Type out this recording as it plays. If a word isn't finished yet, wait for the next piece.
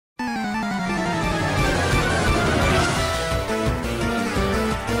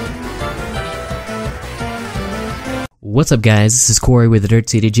What's up guys, this is Corey with the Dirt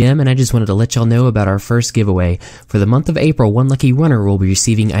City Gym, and I just wanted to let y'all know about our first giveaway. For the month of April, one lucky runner will be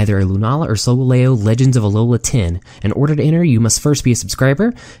receiving either a Lunala or Solgaleo Legends of Alola 10. In order to enter, you must first be a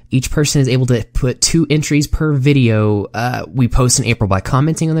subscriber. Each person is able to put 2 entries per video we post in April by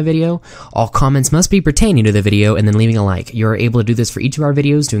commenting on the video. All comments must be pertaining to the video and then leaving a like. You are able to do this for each of our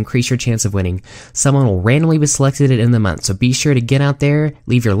videos to increase your chance of winning. Someone will randomly be selected at the end of the month, so be sure to get out there,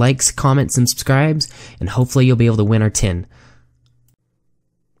 leave your likes, comments, and subscribes, and hopefully you'll be able to win our 10.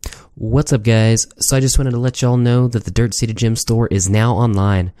 What's up guys, so I just wanted to let y'all know that the Dirt City Gym store is now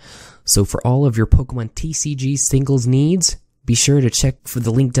online. So for all of your Pokemon TCG singles needs, be sure to check for the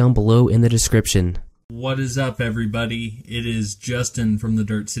link down below in the description. What is up everybody, it is Justin from the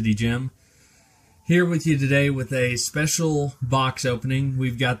Dirt City Gym. Here with you today with a special box opening.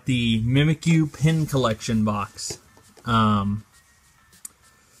 We've got the Mimikyu Pin Collection box.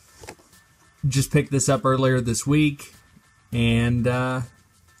 Just picked this up earlier this week, and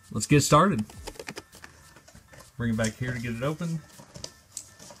let's get started. Bring it back here to get it open.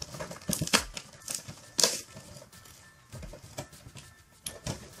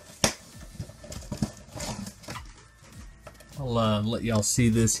 I'll let y'all see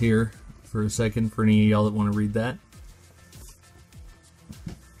this here for a second for any of y'all that want to read that.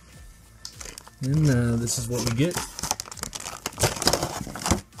 And this is what we get.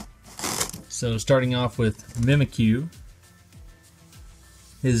 So starting off with Mimikyu.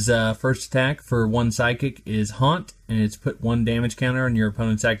 His first attack for 1 Psychic is Haunt, and it's put 1 damage counter on your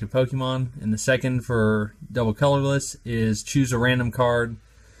opponent's active Pokemon. And the second for double colorless is choose a random card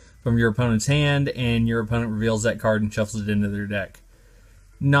from your opponent's hand, and your opponent reveals that card and shuffles it into their deck.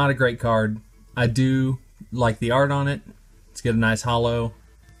 Not a great card. I do like the art on it. It's got a nice holo.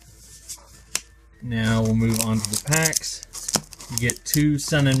 Now we'll move on to the packs. You get 2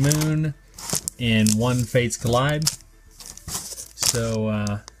 Sun and Moon and 1 Fates Collide.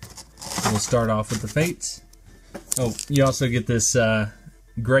 So we'll start off with the Fates. Oh, you also get this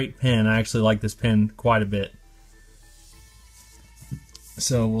great pen. I actually like this pen quite a bit.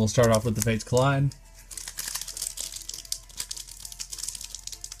 So we'll start off with the Fates Collide.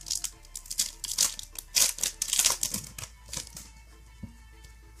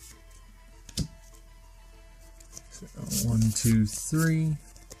 So 1, 2, 3.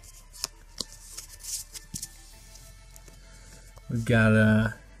 We've got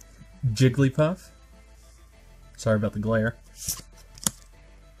a Jigglypuff. Sorry about the glare.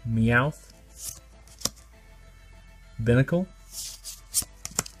 Meowth. Binnacle.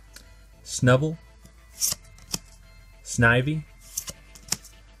 Snubble. Snivy.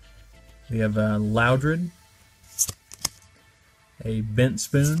 We have a Loudred. A Bent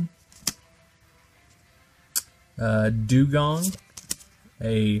Spoon. Dugong.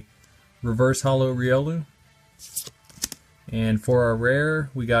 A Reverse Holo Riolu. And for our rare,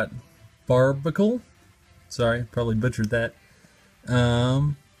 we got Barbicle. Sorry, probably butchered that.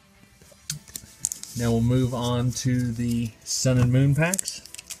 Now we'll move on to the Sun and Moon packs.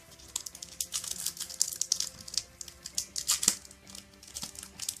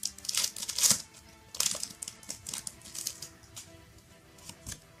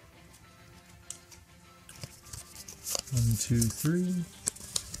 One, 2, 3.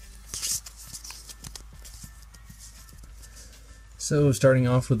 So, starting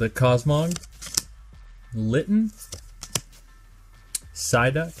off with a Cosmog, Litten,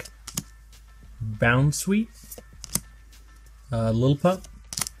 Psyduck, Bounsweet, Lillipup,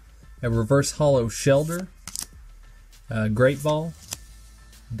 a Reverse Holo Shelder, Great Ball,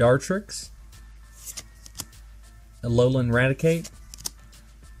 Dartrix, Alolan Raticate,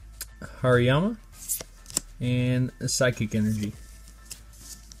 Hariyama, and a Psychic Energy.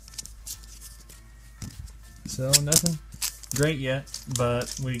 So, nothing great yet,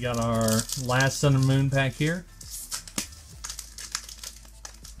 but we got our last Sun and Moon pack here.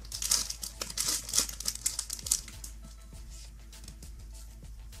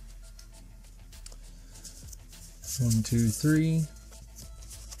 One, 2, 3.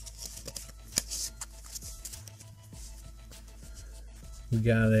 We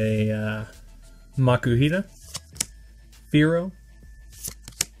got a Makuhita, Fearow,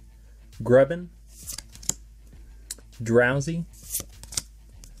 Grubbin, Drowsy,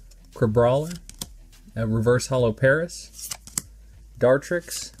 Crabrawler, a Reverse Holo Paris,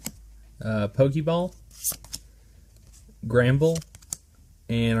 Dartrix, Pokeball, Gramble,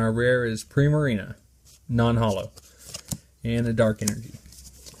 and our rare is Primarina, non-holo, and a Dark Energy.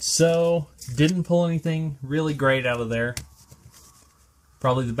 So, didn't pull anything really great out of there.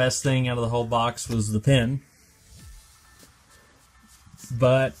 Probably the best thing out of the whole box was the pen.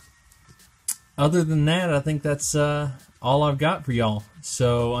 But other than that, I think that's all I've got for y'all.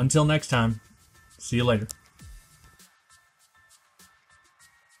 So until next time, see you later.